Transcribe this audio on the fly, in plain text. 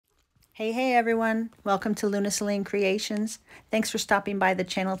Hey everyone, welcome to Luna Celine Creations. Thanks for stopping by the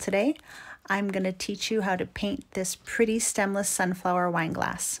channel today. I'm going to teach you how to paint this pretty stemless sunflower wine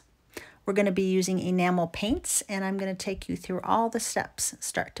glass. We're going to be using enamel paints, and I'm going to take you through all the steps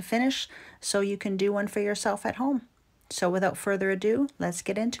start to finish so you can do one for yourself at home. So without further ado, let's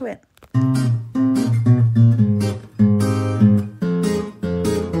get into it.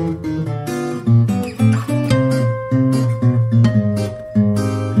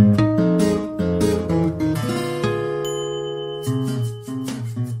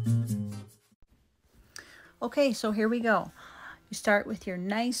 Okay, so here we go. You start with your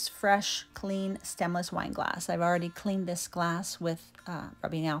nice, fresh, clean, stemless wine glass. I've already cleaned this glass with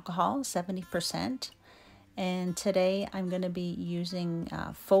rubbing alcohol, 70%. And today I'm going to be using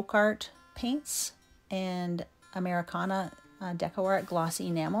Folk Art paints and Americana Gloss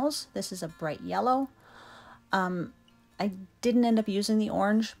Enamels. This is a bright yellow. I didn't end up using the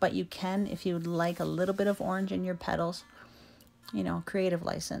orange, but you can if you'd like a little bit of orange in your petals. You know, creative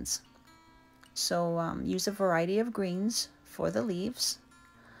license. So use a variety of greens for the leaves.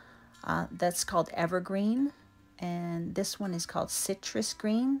 That's called Evergreen, and this one is called Citrus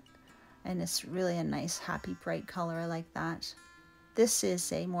Green, and it's really a nice, happy, bright color. I like that. This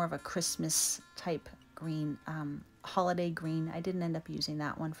is a more of a Christmas type green, holiday green. I didn't end up using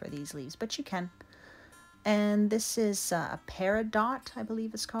that one for these leaves, but you can. And this is a Peridot, I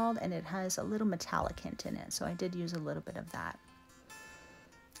believe it's called, and it has a little metallic hint in it, so I did use a little bit of that.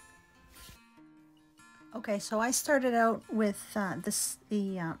 Okay, so I started out with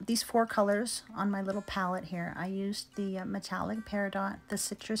these four colors on my little palette here. I used the metallic Peridot, the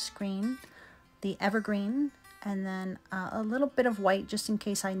citrus green, the evergreen, and then a little bit of white just in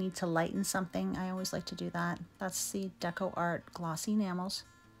case I need to lighten something. I always like to do that. That's the Folk Art Gloss Enamels.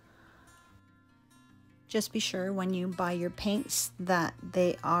 Just be sure when you buy your paints that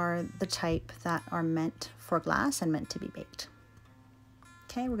they are the type that are meant for glass and meant to be baked.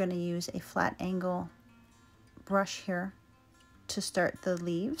 Okay, we're going to use a flat angle brush here to start the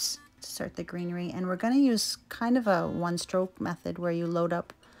leaves, to start the greenery, and we're going to use kind of a one-stroke method where you load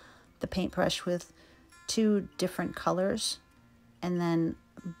up the paintbrush with two different colors and then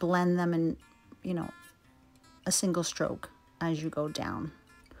blend them in, you know, a single stroke as you go down.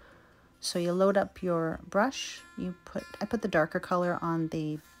 So you load up your brush, I put the darker color on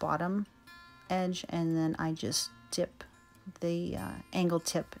the bottom edge, and then I just dip the angle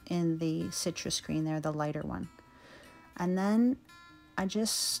tip in the citrus green there, the lighter one. And then I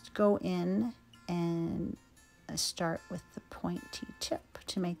just go in and I start with the pointy tip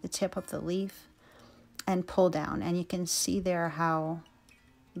to make the tip of the leaf and pull down. And you can see there how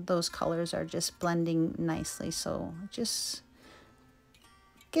those colors are just blending nicely. So it just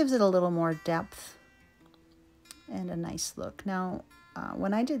gives it a little more depth and a nice look. Now,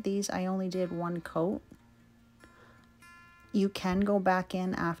 when I did these, I only did one coat. You can go back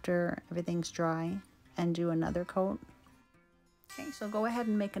in after everything's dry and do another coat. Okay, so go ahead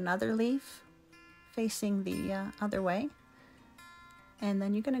and make another leaf facing the other way. And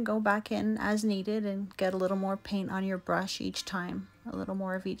then you're going to go back in as needed and get a little more paint on your brush each time, a little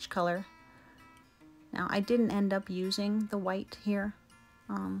more of each color. Now, I didn't end up using the white here,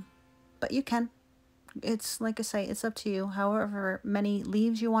 but you can. It's, like I say, it's up to you, however many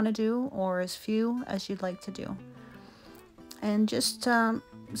leaves you want to do or as few as you'd like to do. And just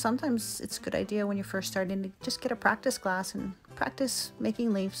sometimes it's a good idea when you're first starting to just get a practice glass and practice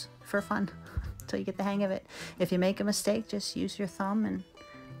making leaves for fun until you get the hang of it. If you make a mistake, just use your thumb and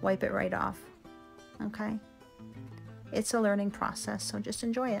wipe it right off. Okay? It's a learning process, so just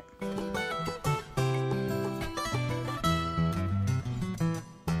enjoy it.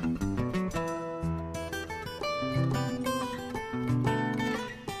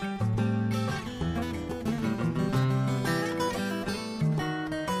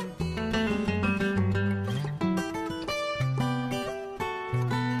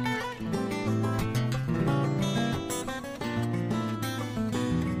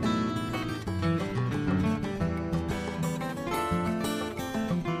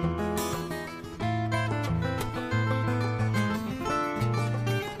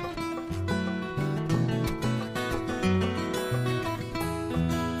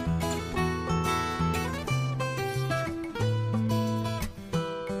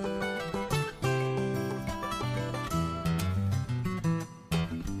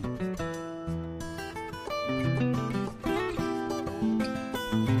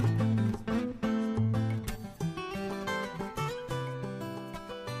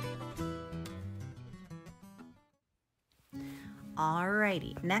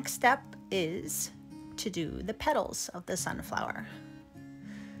 Alrighty, next step is to do the petals of the sunflower.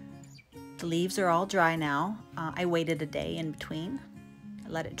 The leaves are all dry now. I waited a day in between. I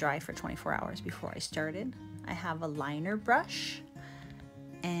let it dry for 24 hours before I started. I have a liner brush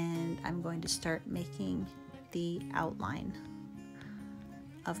and I'm going to start making the outline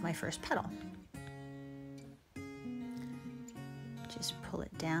of my first petal. Just pull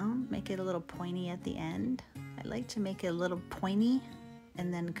it down, make it a little pointy at the end. I like to make it a little pointy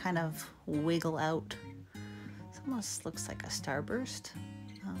and then kind of wiggle out. It almost looks like a starburst,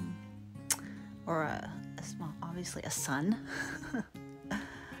 or well, obviously a sun.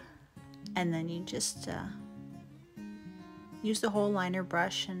 And then you just use the whole liner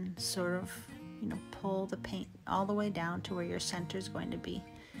brush and sort of, you know, pull the paint all the way down to where your center is going to be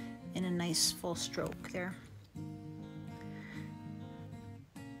in a nice full stroke there.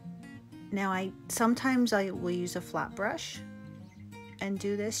 Now sometimes I will use a flat brush and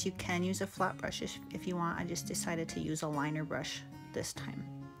do this. You can use a flat brush if you want. I just decided to use a liner brush this time.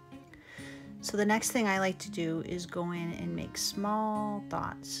 So the next thing I like to do is go in and make small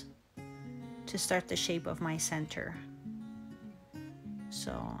dots to start the shape of my center.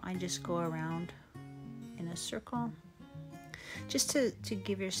 So I just go around in a circle just to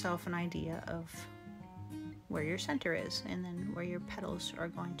give yourself an idea of where your center is and then where your petals are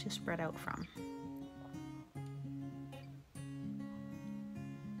going to spread out from.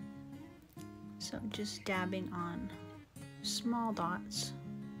 So just dabbing on small dots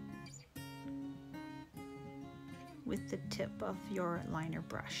with the tip of your liner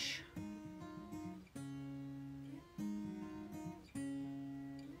brush.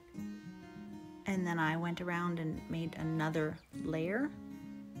 And then I went around and made another layer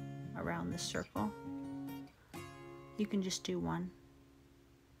around the circle. You can just do one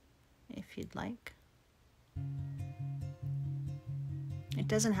if you'd like. It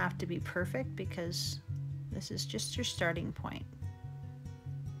doesn't have to be perfect because this is just your starting point.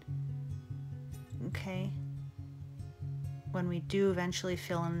 Okay. When we do eventually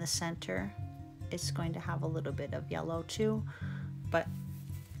fill in the center, it's going to have a little bit of yellow too, but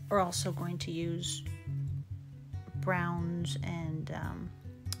we're also going to use browns and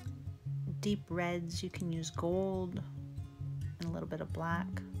deep reds. You can use gold and a little bit of black.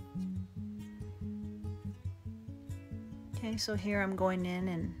 Okay, so here I'm going in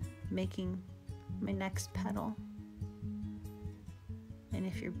and making my next petal. And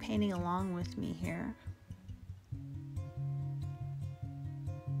if you're painting along with me here,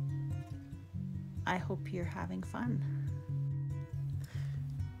 I hope you're having fun.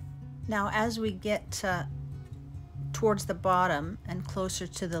 Now as we get towards the bottom and closer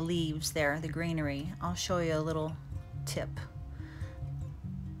to the leaves there, the greenery, I'll show you a little tip.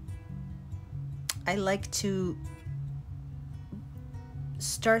 I like to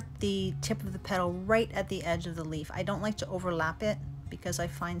start the tip of the petal right at the edge of the leaf. I don't like to overlap it because I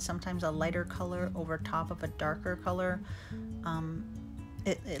find sometimes a lighter color over top of a darker color,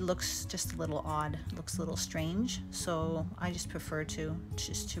 it looks just a little odd, it looks a little strange. So I just prefer to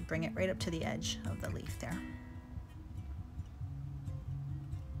bring it right up to the edge of the leaf there.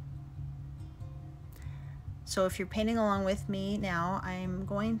 So if you're painting along with me now, I'm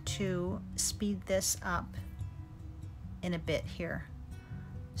going to speed this up in a bit here.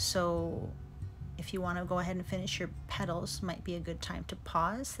 So if you want to go ahead and finish your petals, might be a good time to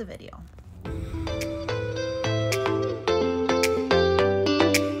pause the video.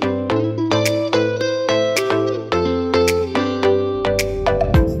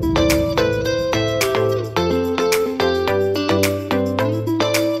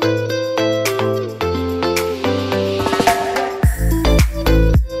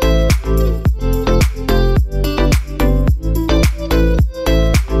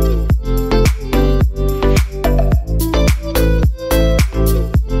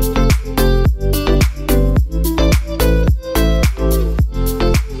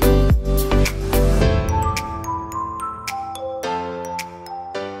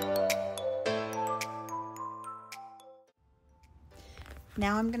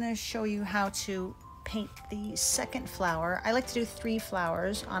 Now I'm going to show you how to paint the second flower. I like to do 3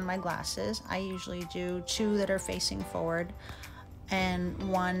 flowers on my glasses. I usually do 2 that are facing forward and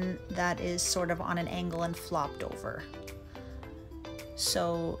 1 that is sort of on an angle and flopped over.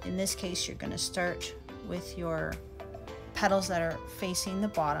 So in this case, you're going to start with your petals that are facing the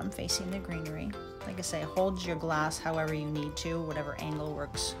bottom, facing the greenery. Like I say, hold your glass however you need to, whatever angle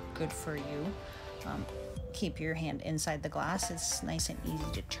works good for you. Keep your hand inside the glass. It's nice and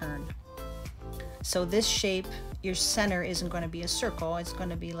easy to turn. So this shape, your center isn't going to be a circle. It's going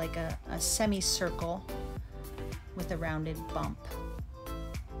to be like a semicircle with a rounded bump.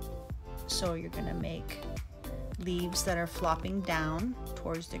 So you're going to make leaves that are flopping down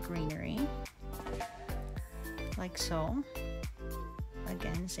towards the greenery, like so.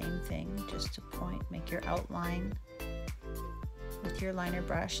 Again, same thing, just to point, make your outline with your liner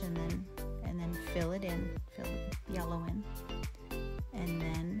brush, and then fill it in, fill yellow in, and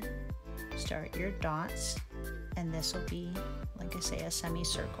then start your dots. And this will be, like I say, a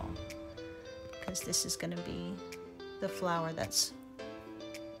semicircle, because this is going to be the flower that's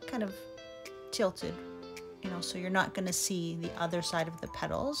kind of tilted, you know, so you're not going to see the other side of the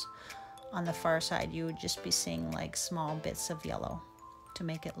petals. On the far side, you would just be seeing like small bits of yellow to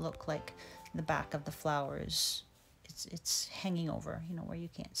make it look like the back of the flowers. It's hanging over, you know, where you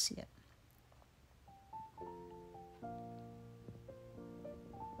can't see it.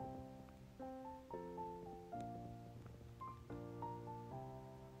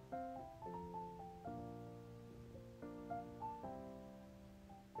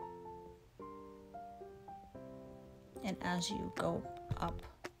 And as you go up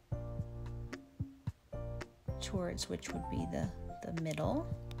towards, which would be the middle,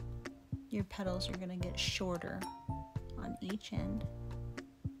 your petals are going to get shorter on each end.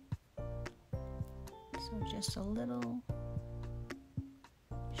 So just a little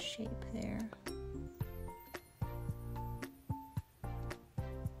shape there.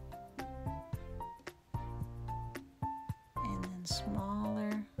 And then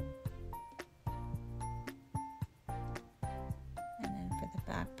smaller. And then for the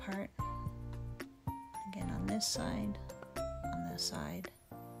back part, again on this side, on this side,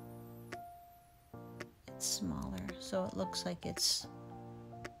 it's smaller. So it looks like it's,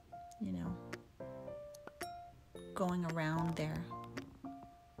 you know, going around there.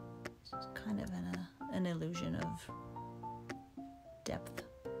 It's kind of an illusion of depth.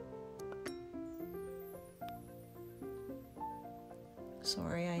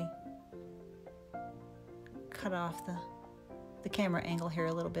 Sorry, I cut off the camera angle here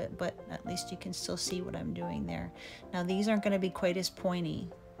a little bit, but at least you can still see what I'm doing there. Now these aren't going to be quite as pointy.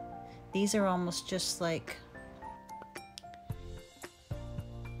 These are almost just like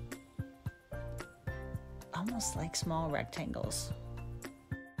small rectangles.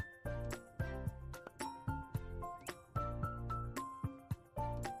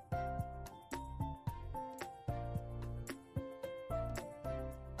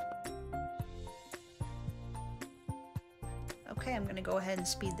 Okay, I'm going to go ahead and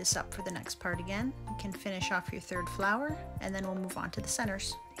speed this up for the next part again. You can finish off your third flower, and then we'll move on to the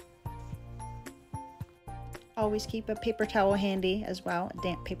centers. Always keep a paper towel handy as well. A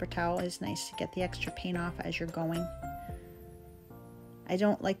damp paper towel is nice to get the extra paint off as you're going. I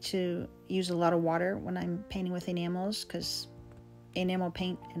don't like to use a lot of water when I'm painting with enamels, because enamel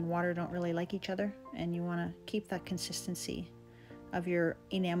paint and water don't really like each other, and you want to keep that consistency of your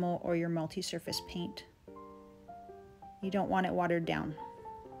enamel or your multi-surface paint. You don't want it watered down.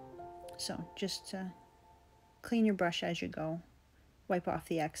 So just clean your brush as you go. Wipe off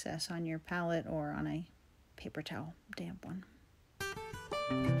the excess on your palette or on a paper towel, damp one.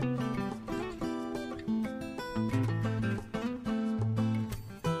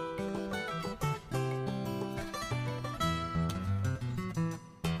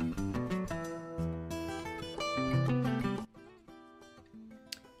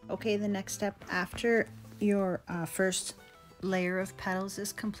 Okay, the next step after your first layer of petals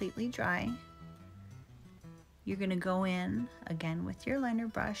is completely dry, you're going to go in again with your liner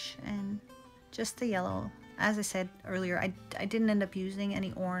brush and just the yellow. As I said earlier, I didn't end up using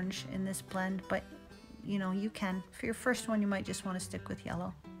any orange in this blend, but you know, you can. For your first one, you might just want to stick with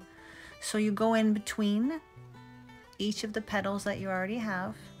yellow. So you go in between each of the petals that you already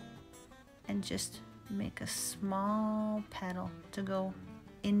have and just make a small petal to go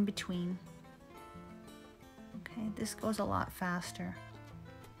in between. Okay, this goes a lot faster.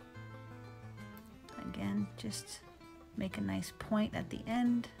 Again, just make a nice point at the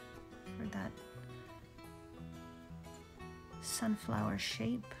end for that sunflower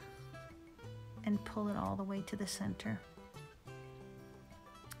shape and pull it all the way to the center.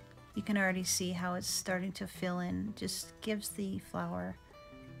 You can already see how it's starting to fill in. Just gives the flower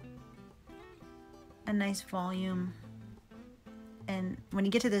a nice volume. And when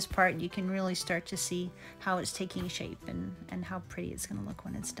you get to this part, you can really start to see how it's taking shape and how pretty it's going to look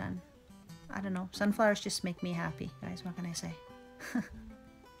when it's done. I don't know. Sunflowers just make me happy, guys. What can I say?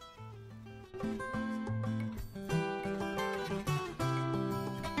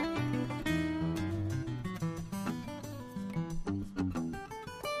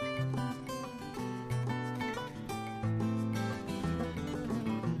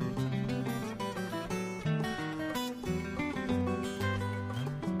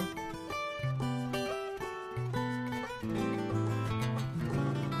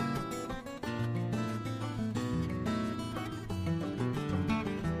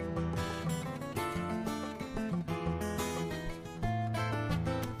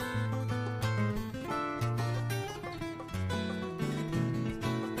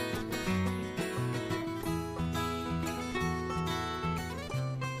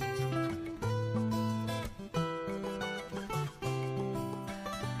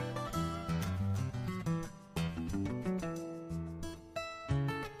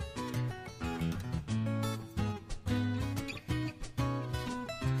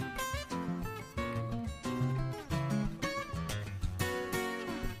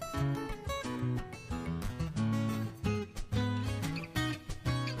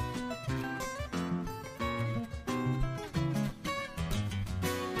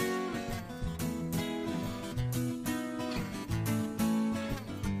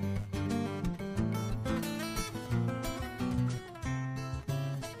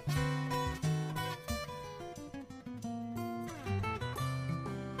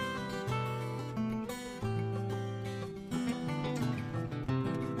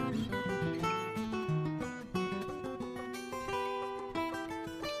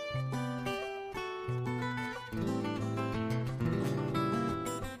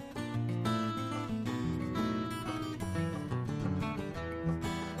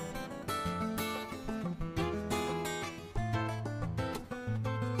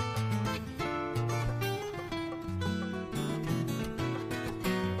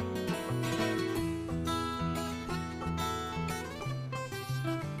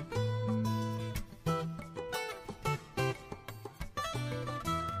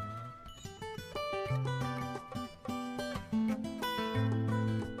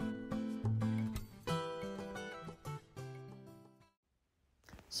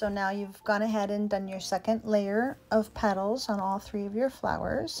 So now you've gone ahead and done your second layer of petals on all 3 of your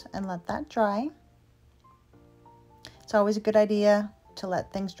flowers and let that dry. It's always a good idea to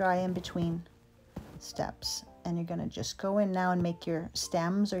let things dry in between steps. And you're going to just go in now and make your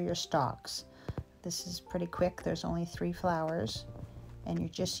stems or your stalks. This is pretty quick. There's only 3 flowers. And you're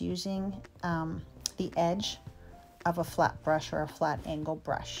just using the edge of a flat brush or a flat angle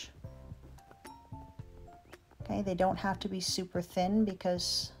brush. Okay, they don't have to be super thin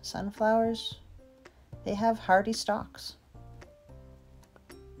because sunflowers, they have hardy stalks.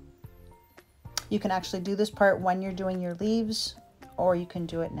 You can actually do this part when you're doing your leaves, or you can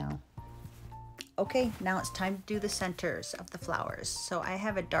do it now. Okay, now it's time to do the centers of the flowers. So I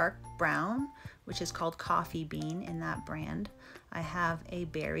have a dark brown, which is called Coffee Bean in that brand. I have a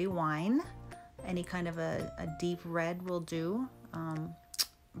berry wine, any kind of a deep red will do.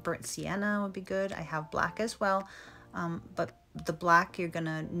 Burnt sienna would be good. I have black as well, but the black you're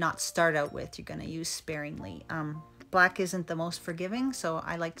gonna not start out with. You're gonna use sparingly. Black isn't the most forgiving, so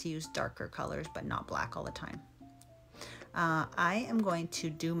I like to use darker colors, but not black all the time. I am going to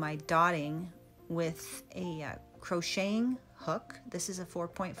do my dotting with a crocheting hook. This is a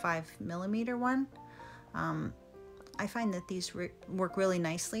 4.5 millimeter one. I find that these work really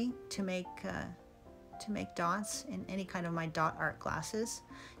nicely to make dots in any kind of my dot art glasses.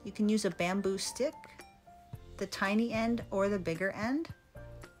 You can use a bamboo stick, the tiny end or the bigger end.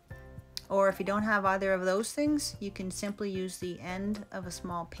 Or if you don't have either of those things, you can simply use the end of a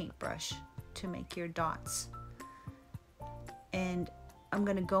small paintbrush to make your dots. And I'm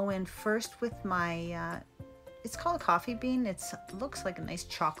gonna go in first with my, it's called a coffee bean. It looks like a nice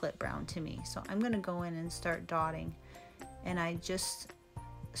chocolate brown to me. So I'm gonna go in and start dotting. And I just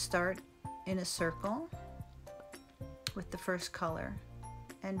start in a circle with the first color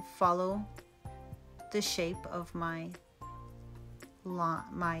and follow the shape of my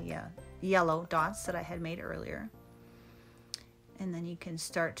yellow dots that I had made earlier. And then you can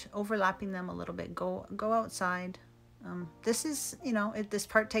start overlapping them a little bit. Go outside. This is, you know, this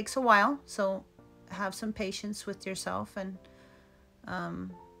part takes a while, so have some patience with yourself. And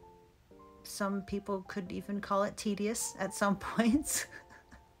some people could even call it tedious at some points.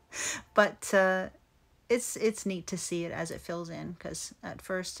 But it's neat to see it as it fills in, because at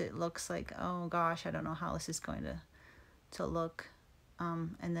first it looks like, oh gosh, I don't know how this is going to look.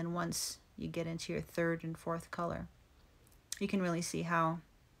 And then once you get into your third and fourth color, you can really see how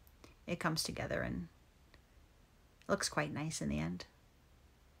it comes together and looks quite nice in the end.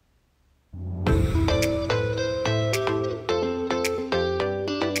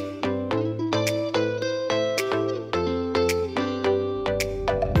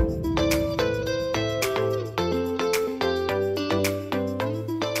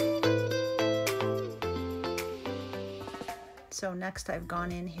 So next I've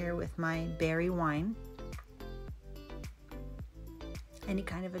gone in here with my berry wine. Any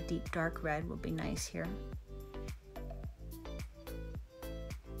kind of a deep dark red would be nice here.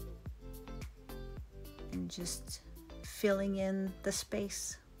 And just filling in the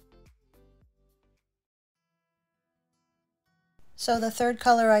space. So the third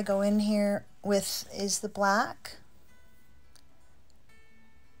color I go in here with is the black.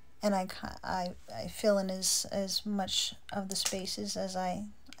 And I fill in as much of the spaces as I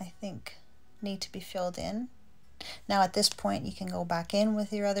think need to be filled in. Now at this point you can go back in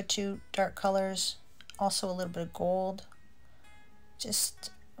with your other 2 dark colors, also a little bit of gold, just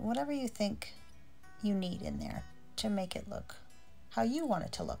whatever you think you need in there to make it look how you want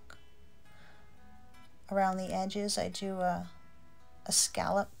it to look. Around the edges I do a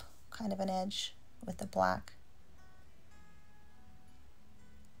scallop kind of an edge with the black.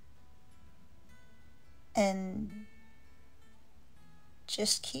 And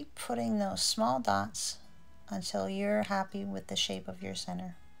just keep putting those small dots until you're happy with the shape of your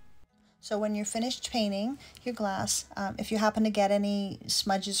center. So when you're finished painting your glass, if you happen to get any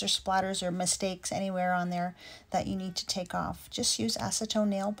smudges or splatters or mistakes anywhere on there that you need to take off, just use acetone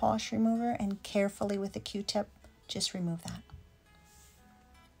nail polish remover and carefully with a Q-tip, just remove that.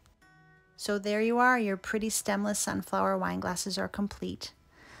 So there you are, your pretty stemless sunflower wine glasses are complete.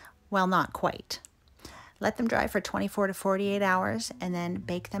 Well, not quite. Let them dry for 24 to 48 hours and then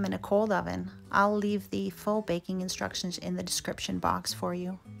bake them in a cold oven. I'll leave the full baking instructions in the description box for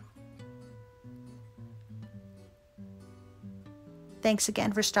you. Thanks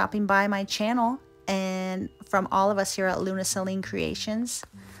again for stopping by my channel, and from all of us here at Luna Celine Creations,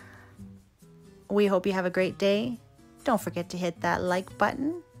 we hope you have a great day. Don't forget to hit that like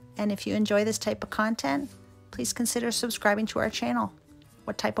button, and if you enjoy this type of content, please consider subscribing to our channel.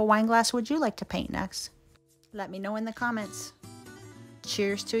 What type of wine glass would you like to paint next? Let me know in the comments.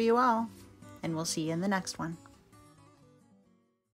 Cheers to you all, and we'll see you in the next one.